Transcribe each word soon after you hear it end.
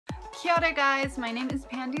Kia ora guys, my name is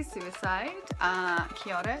Pandie Suicide.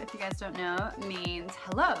 Kia ora, if you guys don't know, means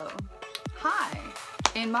hello, hi,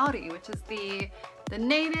 in Maori, which is the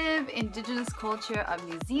native indigenous culture of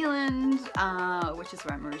New Zealand, which is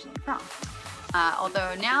where I'm originally from.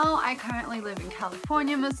 Although now I currently live in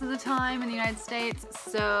California most of the time in the United States,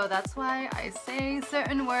 so that's why I say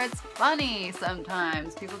certain words funny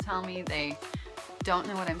sometimes. People tell me they don't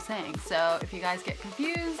know what I'm saying, so if you guys get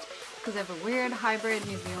confused, because I have a weird hybrid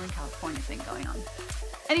New Zealand California thing going on.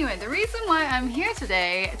 Anyway, the reason why I'm here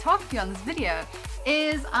today talking to you on this video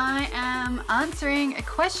is I am answering a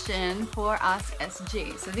question for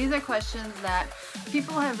ASKSG. So these are questions that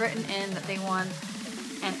people have written in that they want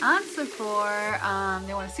an answer for.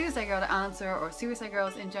 They want a suicide girl to answer, or suicide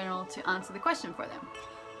girls in general to answer the question for them.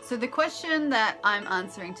 So the question that I'm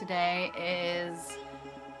answering today is,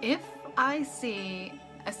 if I see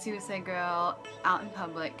a suicide girl out in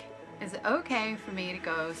public, is it okay for me to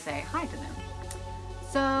go say hi to them?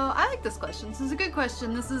 So I like this question. This is a good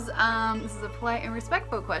question. This is a polite and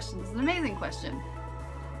respectful question. This is an amazing question.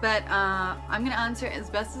 But I'm gonna answer it as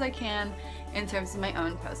best as I can in terms of my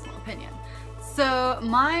own personal opinion. So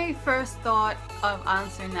my first thought of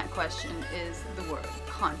answering that question is the word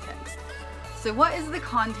context. So what is the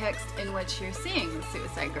context in which you're seeing the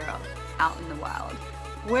suicide girl out in the wild?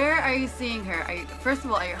 Where are you seeing her? First of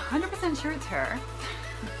all, are you 100% sure it's her?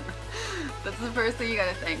 That's the first thing you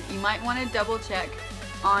gotta think. You might want to double check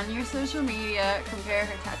on your social media, compare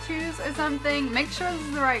her tattoos or something. Make sure this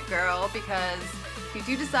is the right girl, because if you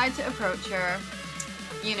do decide to approach her,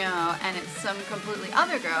 you know, and it's some completely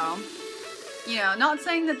other girl, you know, not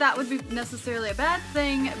saying that that would be necessarily a bad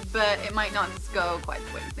thing, but it might not just go quite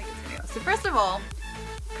the way you think it's gonna go. So first of all,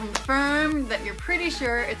 confirm that you're pretty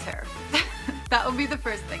sure it's her. That would be the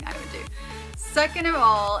first thing I would do. Second of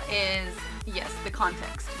all is, yes, the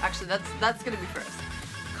context. Actually, that's gonna be first.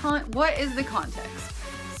 What is the context?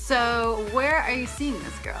 So where are you seeing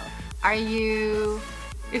this girl?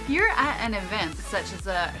 If you're at an event such as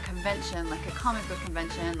a convention, like a comic book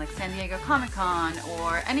convention, like San Diego Comic-Con,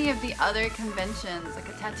 or any of the other conventions, like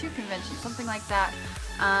a tattoo convention, something like that,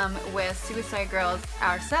 where suicide girls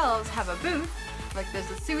ourselves have a booth, like there's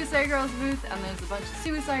a suicide girls booth and there's a bunch of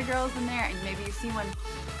suicide girls in there, and maybe you see one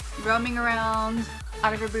roaming around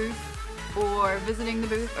out of her booth, or visiting the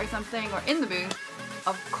booth or something, or in the booth,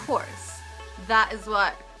 of course, that is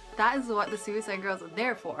what the suicide girls are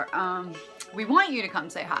there for. We want you to come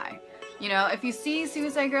say hi. You know, if you see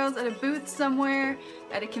suicide girls at a booth somewhere,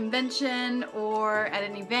 at a convention, or at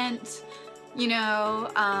an event, you know,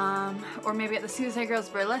 or maybe at the Suicide Girls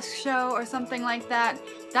burlesque show or something like that,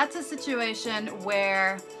 that's a situation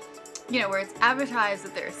where, you know, where it's advertised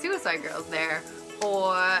that there are suicide girls there,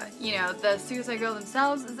 or, you know, the suicide girl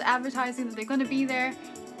themselves is advertising that they're going to be there,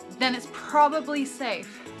 then it's probably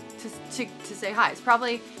safe to say hi.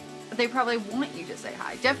 They probably want you to say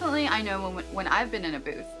hi. Definitely, I know when I've been in a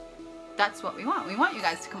booth, that's what we want. We want you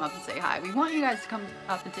guys to come up and say hi. We want you guys to come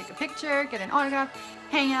up and take a picture, get an autograph,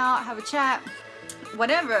 hang out, have a chat,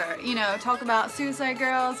 whatever, you know, talk about suicide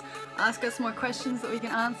girls, ask us more questions that we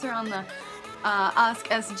can answer on the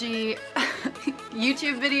AskSG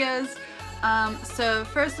YouTube videos. So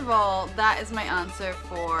first of all, that is my answer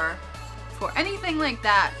for anything like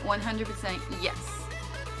that. 100% yes.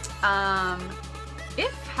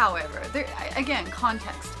 If, however, again,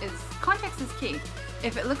 context is key.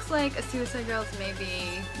 If it looks like a suicide girl's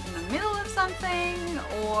maybe in the middle of something,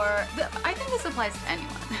 or I think this applies to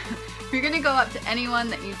anyone. If you're gonna go up to anyone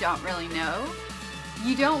that you don't really know,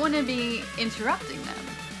 you don't want to be interrupting them.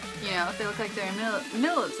 You know, if they look like they're in the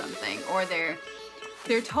middle of something, or they're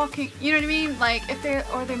talking, you know what I mean? Like if they're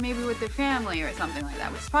maybe with their family or something like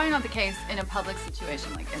that, which is probably not the case in a public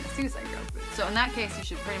situation like in a suicide girls booth. So in that case, you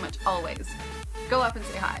should pretty much always go up and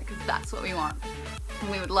say hi, because that's what we want, and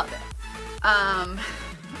we would love it.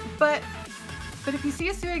 But if you see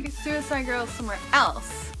a suicide girl somewhere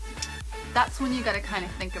else, that's when you gotta kind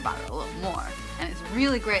of think about it a little more. And it's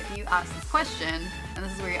really great that you ask this question, and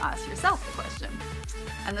this is where you ask yourself the question.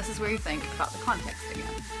 And this is where you think about the context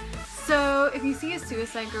again. So if you see a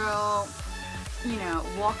suicide girl, you know,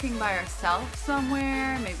 walking by herself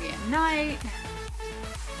somewhere, maybe at night,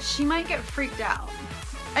 she might get freaked out.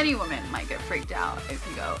 Any woman might get freaked out if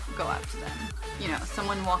you go up to them. You know,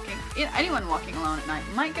 anyone walking alone at night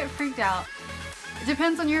might get freaked out. It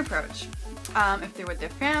depends on your approach. If they're with their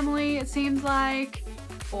family, it seems like,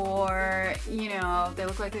 or, you know, they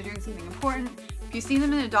look like they're doing something important. If you see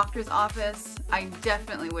them in a doctor's office, I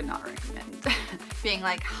definitely would not recommend being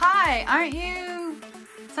like, hi, aren't you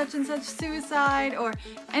such and such suicide? Or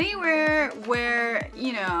anywhere where,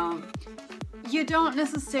 you know, you don't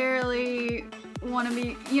necessarily want to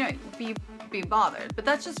be, you know, be bothered. But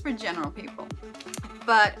that's just for general people.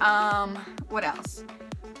 But what else?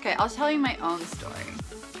 Okay, I'll tell you my own story.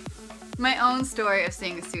 My own story of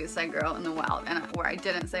seeing a suicide girl in the wild, and where I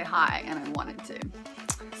didn't say hi and I wanted to.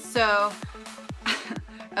 So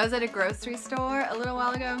I was at a grocery store a little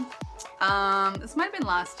while ago. This might have been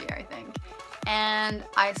last year, I think. And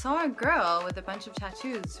I saw a girl with a bunch of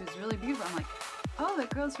tattoos who was really beautiful. I'm like, oh, that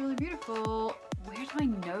girl's really beautiful. Where do I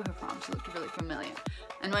know her from? She looked really familiar.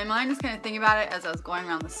 And my mind was kind of thinking about it as I was going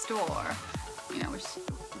around the store. You know, which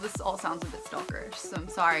this all sounds a bit stalkerish, so I'm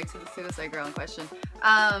sorry to the suicide girl in question.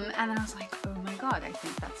 And I was like, oh my god, I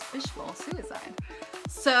think that's fishbowl suicide.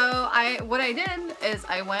 So what I did is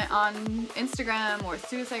I went on Instagram or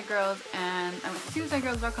SuicideGirls, and I went to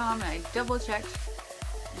SuicideGirls.com and I double checked,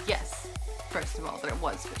 yes, first of all, that it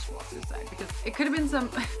was fishbowl suicide, because it could have been some,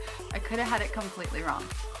 I could have had it completely wrong.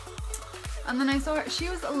 And then I saw her, she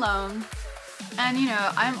was alone, and you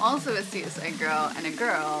know, I'm also a suicide girl and a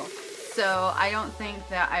girl, so I don't think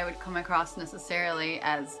that I would come across necessarily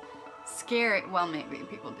as scary. Well, maybe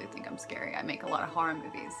people do think I'm scary. I make a lot of horror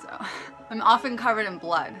movies, so I'm often covered in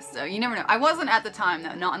blood, so you never know. I wasn't at the time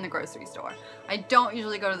though, not in the grocery store. I don't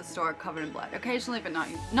usually go to the store covered in blood. Occasionally, but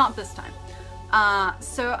not this time.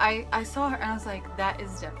 So I saw her and I was like, that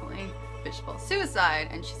is definitely fishbowl suicide,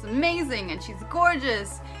 and she's amazing and she's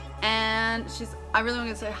gorgeous, and I really want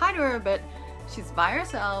to say hi to her, but she's by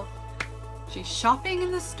herself. She's shopping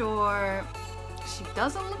in the store. She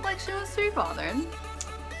doesn't look like she wants to be bothered.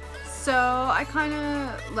 So I kind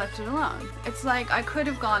of left it alone. It's like I could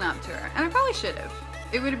have gone up to her, and I probably should have.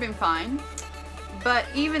 It would have been fine. But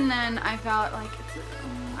even then, I felt like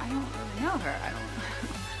I don't really know her.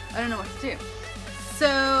 I don't know what to do.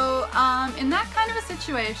 So in that kind of a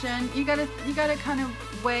situation, you gotta kind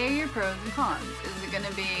of weigh your pros and cons. Is it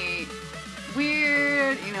gonna be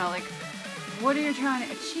weird? You know, like, what are you trying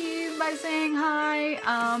to achieve by saying hi?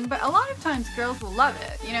 But a lot of times girls will love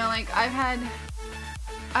it. You know, like I've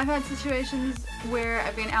had situations where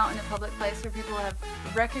I've been out in a public place where people have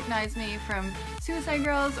recognized me from Suicide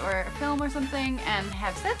Girls or a film or something and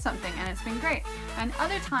have said something, and it's been great. And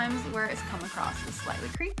other times where it's come across as slightly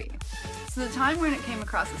creepy. So the time when it came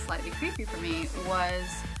across as slightly creepy for me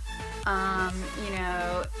was, you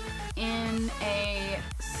know, in a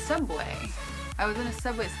subway. I was in a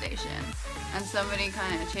subway station, and somebody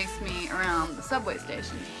kind of chased me around the subway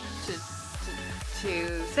station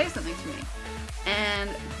to say something to me. And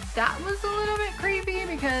that was a little bit creepy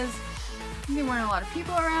because there weren't a lot of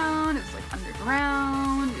people around. It was like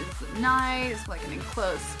underground, it was at night, it's like an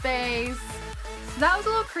enclosed space. So that was a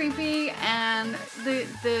little creepy, and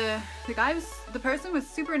the person was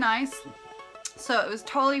super nice, so it was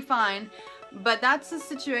totally fine. But that's a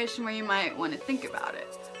situation where you might want to think about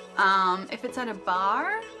it. If it's at a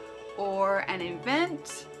bar or an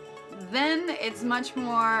event, then it's much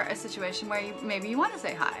more a situation where maybe you want to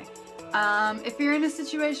say hi. If you're in a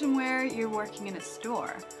situation where you're working in a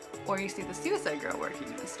store, or you see the suicide girl working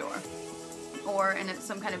in a store, or in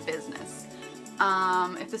some kind of business,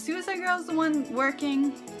 if the suicide girl is the one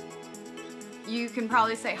working, you can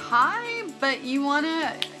probably say hi, but you want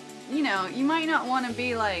to, you know, you might not want to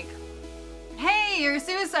be like, hey, you're a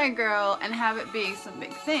suicide girl, and have it be some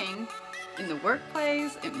big thing. In the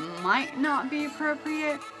workplace, it might not be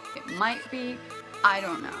appropriate, it might be, I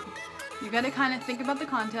don't know. You gotta kind of think about the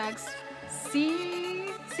context, see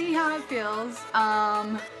how it feels,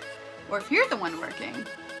 or if you're the one working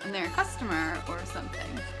and they're a customer or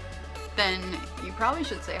something, then you probably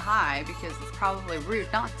should say hi, because it's probably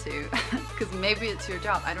rude not to, because maybe it's your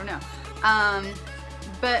job, I don't know.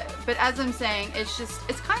 But as I'm saying,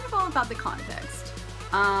 it's kind of all about the context.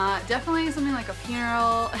 Definitely something like a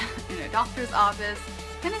funeral, in a doctor's office,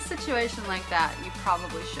 in a situation like that, you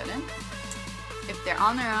probably shouldn't. If they're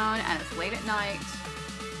on their own and it's late at night,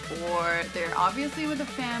 or they're obviously with a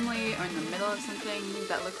family or in the middle of something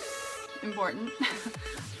that looks important,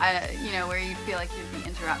 you know, where you feel like you'd be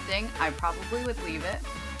interrupting, I probably would leave it.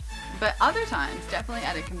 But other times, definitely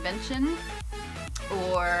at a convention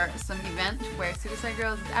or some event where Suicide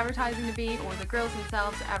Girls is advertising to be, or the girls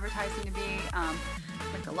themselves are advertising to be,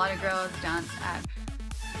 like a lot of girls dance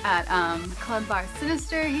at Club Bar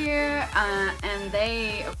Sinister here, and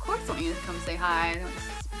they of course want you to come say hi.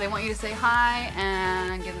 They want you to say hi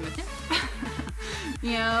and give them a tip.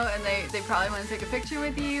 You know, and they probably want to take a picture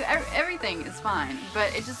with you. Everything is fine,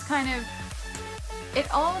 but it just kind of,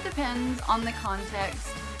 it all depends on the context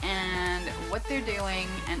and what they're doing,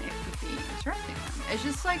 and if you'd be interrupting them. It's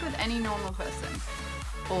just like with any normal person,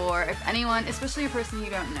 or if anyone, especially a person you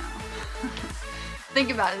don't know. Think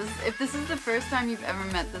about it. If this is the first time you've ever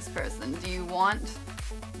met this person, do you want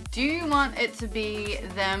Do you want it to be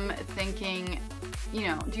them thinking, you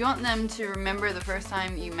know, do you want them to remember the first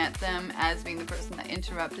time you met them as being the person that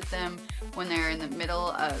interrupted them when they're in the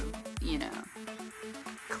middle of, you know,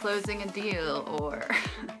 closing a deal or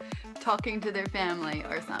talking to their family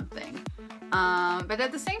or something? But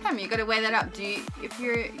at the same time, you gotta weigh that up. If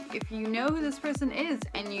you know who this person is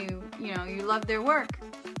and you know you love their work,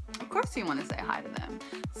 of course you want to say hi to them.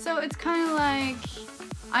 So it's kind of like,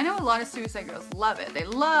 I know a lot of Suicide Girls love it. They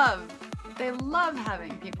love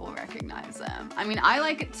having people recognize them. I mean, I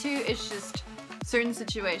like it too. It's just certain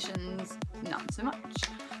situations, not so much.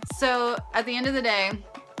 So at the end of the day,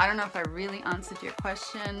 I don't know if I really answered your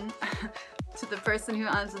question. To the person who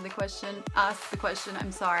asked the question,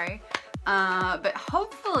 I'm sorry. But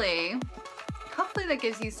hopefully that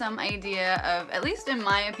gives you some idea of, at least in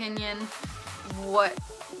my opinion, what,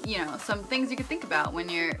 you know, some things you could think about when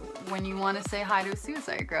you want to say hi to a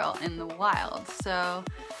Suicide Girl in the wild. So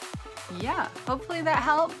yeah, hopefully that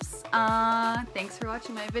helps. Thanks for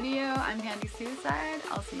watching my video. I'm Pandie Suicide.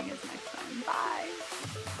 I'll see you guys next time.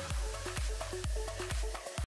 Bye.